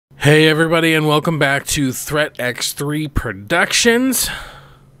Hey everybody, and welcome back to Threat X3 Productions.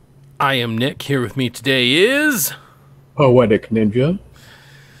 I am Nick. Here with me today is... Poetic Ninja.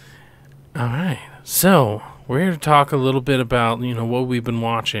 Alright, so we're here to talk a little bit about, what we've been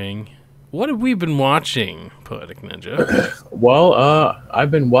watching. What have we been watching, Poetic Ninja? Well,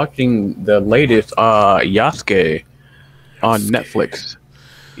 I've been watching the latest Yasuke on Netflix.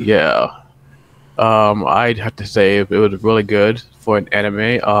 Yeah. I'd have to say it was really good for an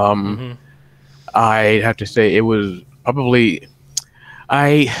anime. I'd have to say it was probably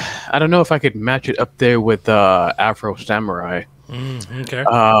I don't know if I could match it up there with Afro Samurai. Okay.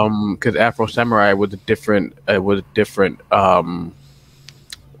 Because Afro Samurai was a different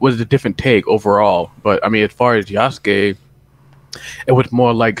take overall. But I mean, as far as Yasuke, it was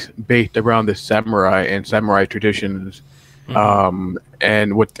more like based around the samurai and samurai traditions,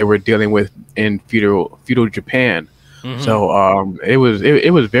 and what they were dealing with in feudal Japan. So it was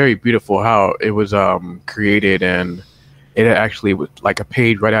very beautiful how it was created, and it actually was like a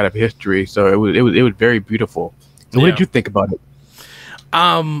page right out of history. So it was very beautiful. So what did you think about it?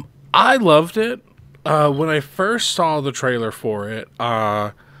 I loved it. When I first saw the trailer for it,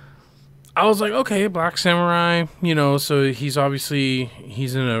 I was like, okay, Black Samurai, so he's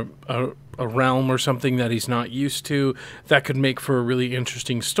in a realm or something that he's not used to that could make for a really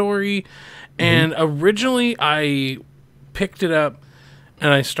interesting story. And originally I picked it up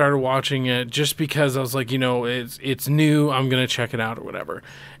and I started watching it just because I was like, it's new, I'm going to check it out or whatever.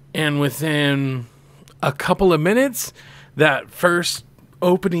 And within a couple of minutes, that first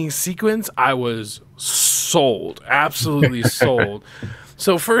opening sequence, I was sold, absolutely sold.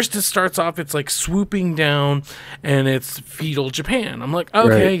 So first it starts off, it's like swooping down and it's feudal Japan. I'm like,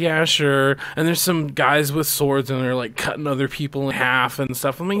 okay, Right. yeah, sure. And there's some guys with swords and they're like cutting other people in half and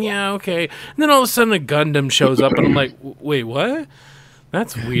stuff. I'm like, yeah, okay. And then all of a sudden a Gundam shows up and I'm like, wait, what?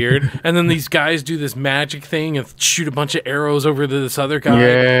 That's weird. And then these guys do this magic thing and shoot a bunch of arrows over to this other guy.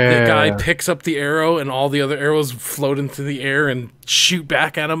 Yeah. The guy picks up the arrow and all the other arrows float into the air and shoot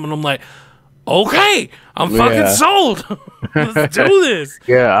back at him. And I'm like, okay, I'm fucking sold. Let's do this.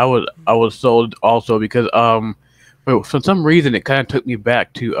 Yeah, I was sold also because for some reason it kind of took me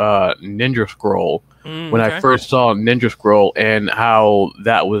back to Ninja Scroll when I first saw Ninja Scroll and how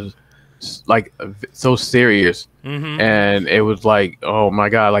that was like so serious, and it was like, oh my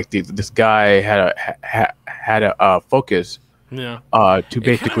god, like this guy had a focus. Yeah. To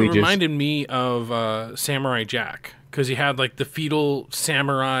basically just reminded me of Samurai Jack. Because he had like the feudal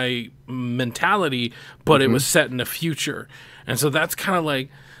samurai mentality, but it was set in the future, and so that's kind of like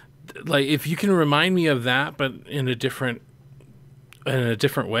if you can remind me of that, but in a different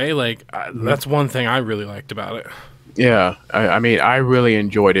way, like that's one thing I really liked about it. Yeah, I mean, I really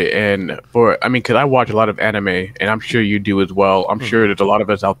enjoyed it, and because I watch a lot of anime, and I'm sure you do as well. I'm sure there's a lot of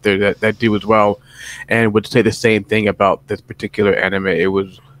us out there that do as well, and would say the same thing about this particular anime. It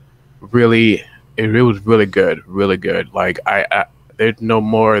was really good, really good. Like I there's no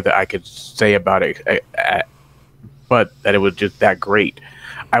more that I could say about it, but that it was just that great.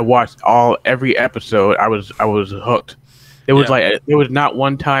 I watched every episode. I was hooked. It was like there was not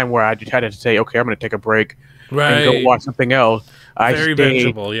one time where I just had to say, okay, I'm going to take a break and go watch something else. Very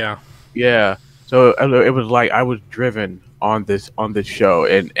bingeable, yeah. Yeah. So it was like I was driven on this show,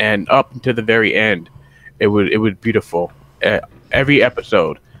 and up to the very end, it was beautiful. Every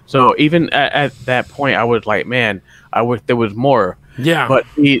episode. So even at that point, I was like, man, I wish there was more. Yeah. But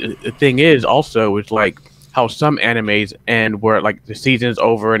the thing is also, it's like how some animes end where like the season's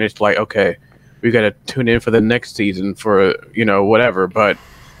over and it's like, okay, we got to tune in for the next season for, whatever. But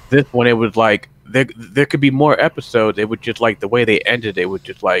this one, it was like, there could be more episodes. It was just like the way they ended, it was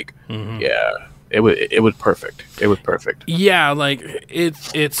just like, yeah. It was perfect. It was perfect. Yeah, like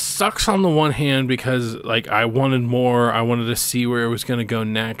it sucks on the one hand because like I wanted more. I wanted to see where it was going to go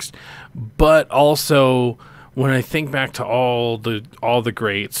next, but also when I think back to all the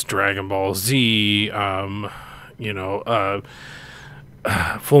greats, Dragon Ball Z, Full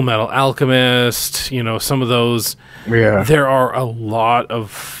Metal Alchemist, some of those. Yeah, there are a lot of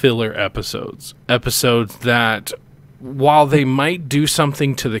filler episodes that, while they might do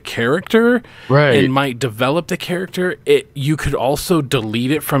something to the character, and might develop the character, you could also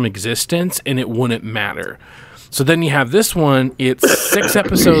delete it from existence and it wouldn't matter. So then you have this one, it's 6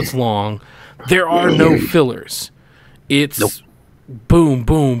 episodes long. There are no fillers. It's boom,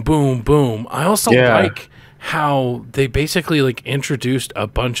 boom, boom, boom. I also like how they basically like introduced a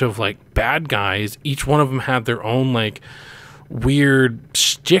bunch of like bad guys. Each one of them had their own like weird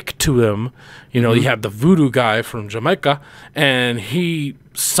shtick to him. You know, you had the voodoo guy from Jamaica, and he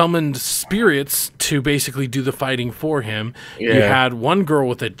summoned spirits to basically do the fighting for him. Yeah. You had one girl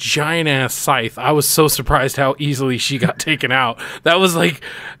with a giant ass scythe. I was so surprised how easily she got taken out. That was like,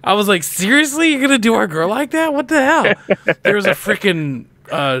 I was like, seriously, you're gonna do our girl like that? What the hell? There was a freaking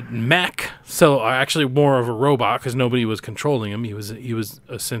mech, so actually more of a robot because nobody was controlling him. He was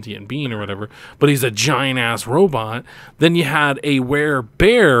a sentient being or whatever, but he's a giant ass robot. Then you had a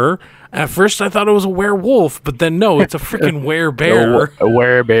werebear. At first I thought it was a werewolf, but then no, it's a freaking werebear. A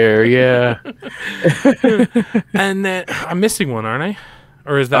werebear, yeah. And then I'm missing one, aren't I?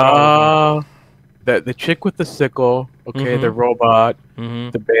 Or is that all? The chick with the sickle, okay, the robot,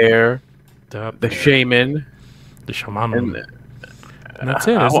 the bear, the shaman, the shaman. And that's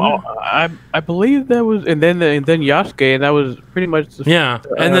it, isn't it? I believe that was, and then Yasuke, and that was pretty much and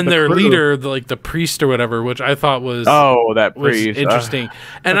then their crew. leader, the priest or whatever, which I thought was that was priest interesting.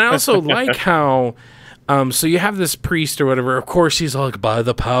 And I also like how so you have this priest or whatever. Of course, he's like, by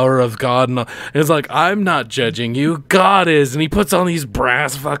the power of God, and it's like, I'm not judging you, God is, and he puts on these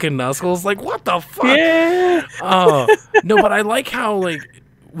brass fucking knuckles. Like, what the fuck? Yeah. No, but I like how like,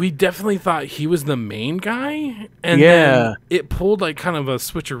 we definitely thought he was the main guy, and then it pulled like kind of a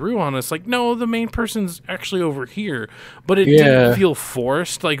switcheroo on us. Like, no, the main person's actually over here, but it didn't feel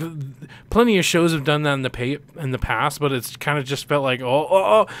forced. Like, plenty of shows have done that in the past, but it's kind of just felt like,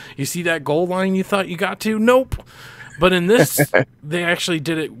 oh, you see that goal line you thought you got to? Nope. But in this, they actually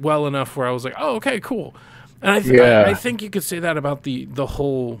did it well enough where I was like, oh, okay, cool. And I think you could say that about the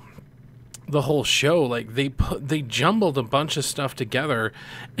whole show. Like, they jumbled a bunch of stuff together,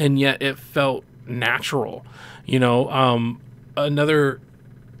 and yet it felt natural. You know, another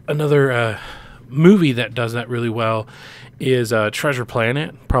movie that does that really well is Treasure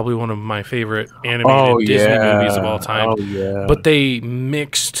Planet, probably one of my favorite animated Disney movies of all time. Oh yeah. But they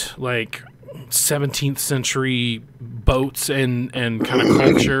mixed like 17th century boats and kind of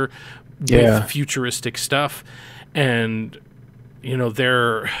culture with futuristic stuff, and you know,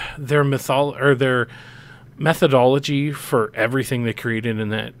 their methodology for everything they created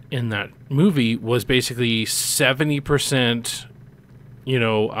in that movie was basically 70%, you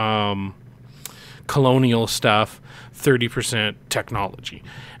know, colonial stuff, 30% technology.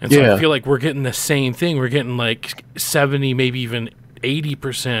 And so I feel like we're getting the same thing. We're getting like 70, maybe even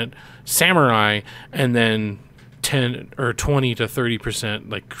 80% samurai, and then 10 or 20 to 30%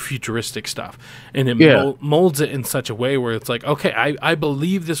 like futuristic stuff, and it molds it in such a way where it's like, okay, I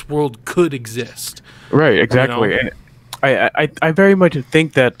believe this world could exist. Right, exactly. You know? And I very much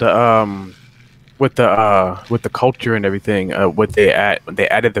think that with the culture and everything, what they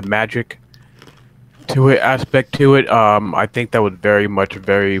added the magic aspect to it. I think that was very much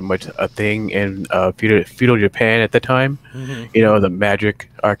a thing in feudal Japan at the time. You know, the magic,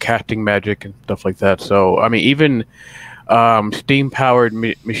 casting magic and stuff like that. So I mean, even steam powered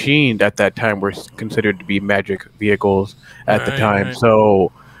machines at that time were considered to be magic vehicles at the time. Right.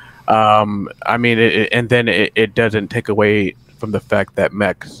 So I mean, it doesn't take away from the fact that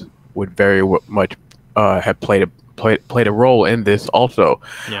mechs would very much have played a role in this also.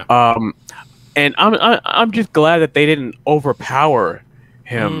 Yeah. And I'm just glad that they didn't overpower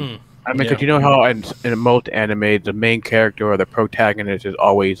him. I mean, because you know how in most anime, the main character or the protagonist is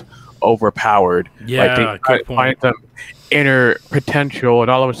always overpowered. Yeah, like they find some inner potential,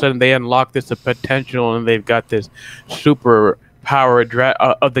 and all of a sudden they unlock this potential, and they've got this super power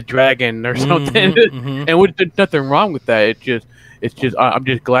of the dragon or something. And there's nothing wrong with that. It's just I'm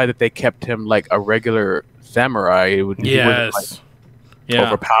just glad that they kept him like a regular samurai. He wasn't like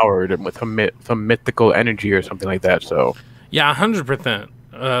overpowered and with some mythical energy or something like that. So 100%.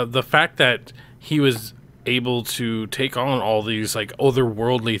 The fact that he was able to take on all these like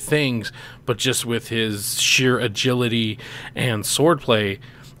otherworldly things, but just with his sheer agility and swordplay,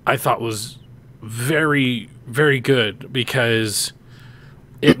 I thought was very, very good, because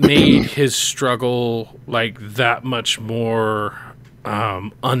it made his struggle like that much more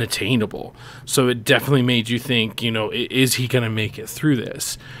unattainable. So it definitely made you think, you know, is he going to make it through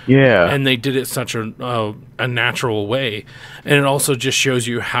this? Yeah. And they did it such a natural way. And it also just shows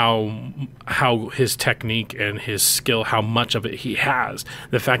you how his technique and his skill, how much of it he has.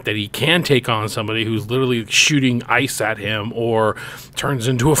 The fact that he can take on somebody who's literally shooting ice at him or turns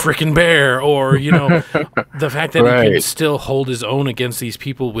into a freaking bear, or, you know, the fact that he can still hold his own against these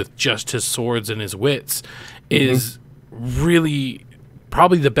people with just his swords and his wits is really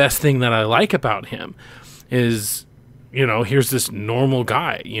probably the best thing that I like about him. Is, you know, here's this normal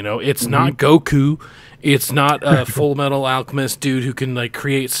guy, you know, it's not Goku, It's not a Full Metal Alchemist dude who can like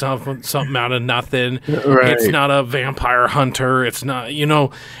create something out of nothing. It's Right. not a vampire hunter. It's not,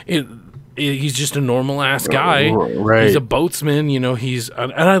 he's just a normal ass guy. He's a Right. boatsman,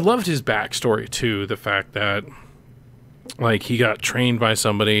 and I loved his backstory too. The fact that like he got trained by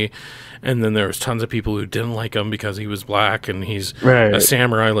somebody, and then there was tons of people who didn't like him because he was black, and he's a Right.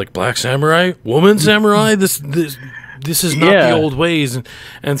 samurai, like black samurai, woman samurai. This is not the Yeah. old ways,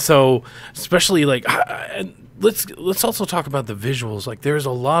 and so especially like. And let's also talk about the visuals. Like there's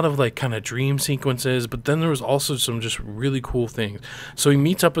a lot of like kind of dream sequences, but then there was also some just really cool things. So he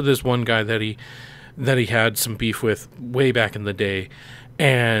meets up with this one guy that he had some beef with way back in the day,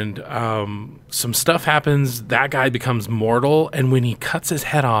 and some stuff happens. That guy becomes mortal, and when he cuts his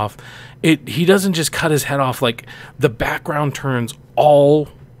head off, he doesn't just cut his head off. Like the background turns all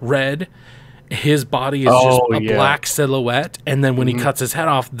red. His body is just Oh a yeah. black silhouette, and then when he Mhm. cuts his head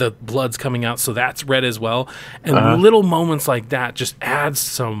off, the blood's coming out, so that's red as well. And Uh-huh. little moments like that just adds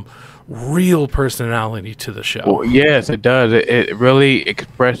some real personality to the show. Well, yes, it does. It really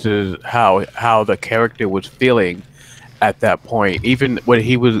expresses how the character was feeling at that point. Even when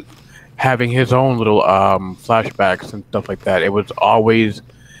he was having his own little flashbacks and stuff like that, it was always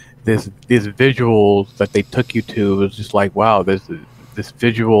these visuals that they took you to. It was just like, wow, this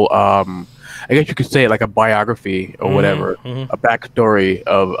visual. I guess you could say it like a biography or whatever, Mhm. a backstory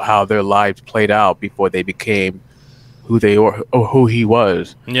of how their lives played out before they became who they were or who he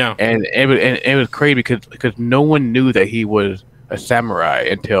was. Yeah, And it was crazy because no one knew that he was a samurai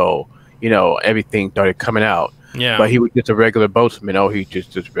until everything started coming out. yeah, But he was just a regular boatsman. Oh, he's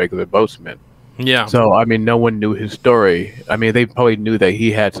just a regular boatsman. yeah. So I mean, no one knew his story. I mean, they probably knew that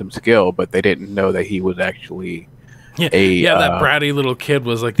he had some skill, but they didn't know that he was actually Yeah, a yeah, that bratty little kid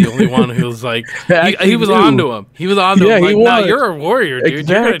was like the only one who was like he actually was knew. onto him. He was onto Yeah, him. he Like, no, was. you're a warrior, dude. You're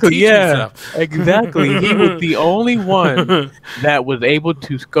gonna Exactly. teach me Yeah. stuff. Exactly. He was the only one that was able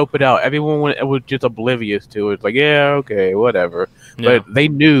to scope it out. Everyone was just oblivious to it. It's like, yeah, okay, whatever. Yeah, But they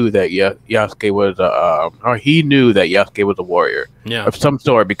knew that Yasuke was or he knew that Yasuke was a warrior yeah, of some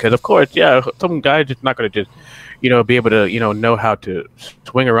sort because, of course, yeah, some guy's just not going to just be able to know how to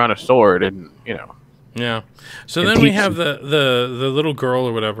swing around a sword and yeah. So and then we teach have the little girl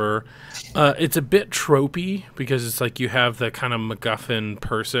or whatever. It's a bit tropey because it's like you have the kind of MacGuffin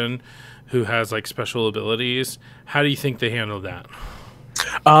person who has like special abilities. How do you think they handled that?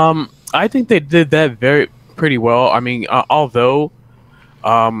 I think they did that pretty well. I mean, although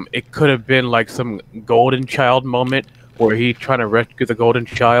it could have been like some golden child moment where he's trying to rescue the golden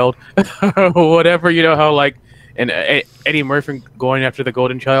child or whatever. You know how like and Eddie Murphy going after the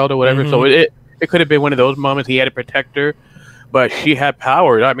golden child or whatever. So it could have been one of those moments. He had to protect her, but she had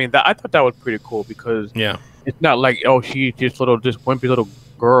power. I mean, I thought that was pretty cool because Yeah, it's not like she's just wimpy little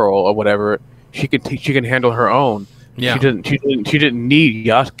girl or whatever. She can handle her own. yeah, She didn't need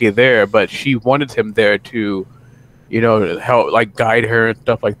Yasuke there, but she wanted him there to, help like guide her and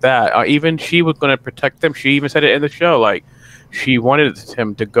stuff like that. Even she was going to protect them. She even said it in the show, like she wanted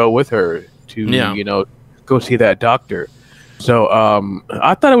him to go with her to, Yeah. Go see that doctor. So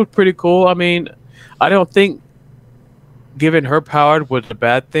I thought it was pretty cool. I mean, I don't think giving her power was a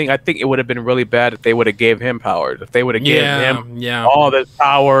bad thing. I think it would have been really bad if they would have gave him powers. If they would have given him yeah. all this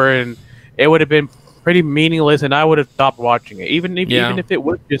power, and it would have been pretty meaningless, and I would have stopped watching it. Even if it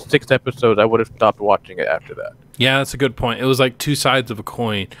was just 6 episodes, I would have stopped watching it after that. Yeah, that's a good point. It was like two sides of a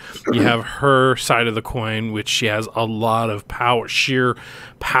coin. You have her side of the coin, which she has a lot of power, sheer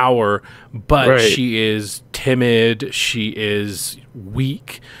power, but Right. she is timid, she is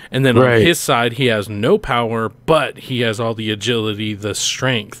weak. And then on Right. his side, he has no power, but he has all the agility, the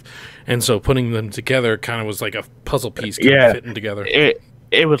strength. And so putting them together kind of was like a puzzle piece kind of fitting together.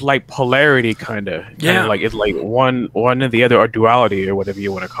 It was like polarity, kind of. Yeah. Like it's like one and the other, or duality, or whatever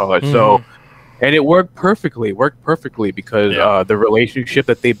you want to call it. Mhm. So. And it worked perfectly because the relationship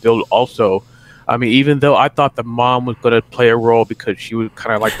that they built also, I mean, even though I thought the mom was going to play a role because she was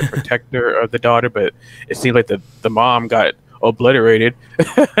kind of like the protector of the daughter, but it seemed like the mom got obliterated.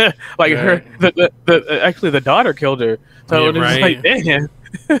 Like her, actually the daughter killed her. So it was like, damn,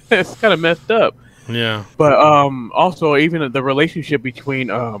 it's kind of messed up. Yeah. But also even the relationship between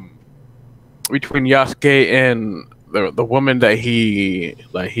Yasuke and the woman that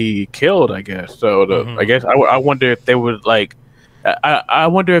he killed, I guess. So I guess I wonder if they would like. I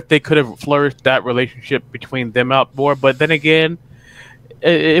wonder if they could have flourished that relationship between them out more. But then again,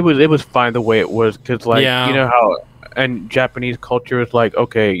 it was fine the way it was because you know how in Japanese culture it's like,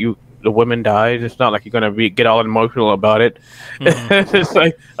 okay, the woman dies. It's not like you're gonna get all emotional about it. It's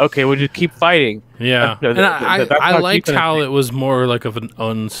like, okay, we'll just keep fighting. Yeah, and I liked how it was more like of an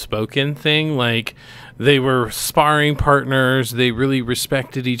unspoken thing. Like they were sparring partners. They really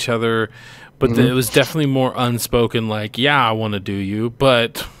respected each other, but it was definitely more unspoken. Like, yeah, I want to do you,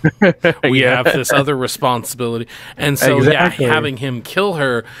 but we have this other responsibility. And so, yeah, having him kill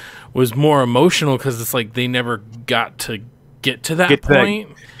her was more emotional because it's like they never got to get to that point.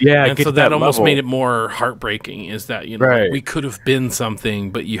 And so that almost made it more heartbreaking. Is that like, we could have been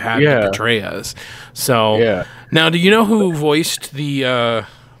something, but you had to betray us. So now, do you know who voiced the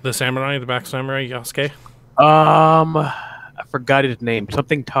samurai, the Black Samurai, Yasuke? I forgot his name.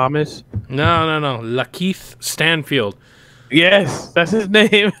 Something Thomas. No. Lakeith Stanfield. Yes, that's his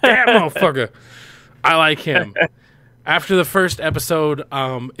name. That motherfucker. I like him. After the first episode,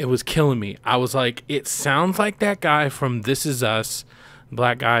 it was killing me. I was like, it sounds like that guy from This Is Us.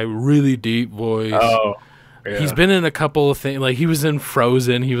 Black guy, really deep voice. Oh, yeah. He's been in a couple of things. Like, he was in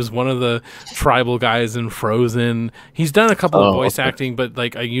Frozen. He was one of the tribal guys in Frozen. He's done a couple of voice acting, but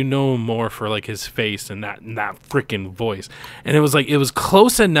like you know him more for like his face and that freaking voice. And it was like, it was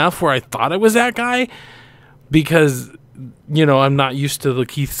close enough where I thought it was that guy because I'm not used to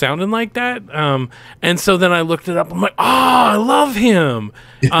Lakeith sounding like that. And so then I looked it up. I'm like, oh, I love him.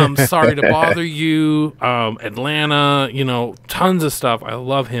 Sorry to Bother You, Atlanta, tons of stuff I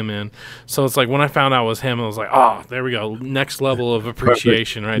love him in. So it's like when I found out it was him, I was like, oh, there we go. Next level of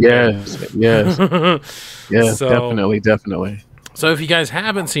appreciation right there. Yes. Yeah, so, definitely. So if you guys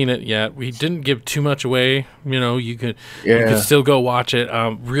haven't seen it yet, we didn't give too much away. You could still go watch it.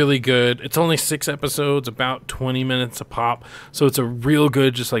 Really good. It's only 6 episodes, about 20 minutes a pop. So it's a real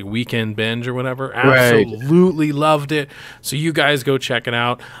good, just like weekend binge or whatever. Absolutely loved it. So you guys go check it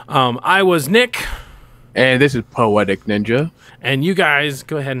out. I was Nick. And this is Poetic Ninja. And you guys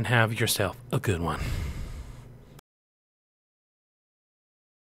go ahead and have yourself a good one.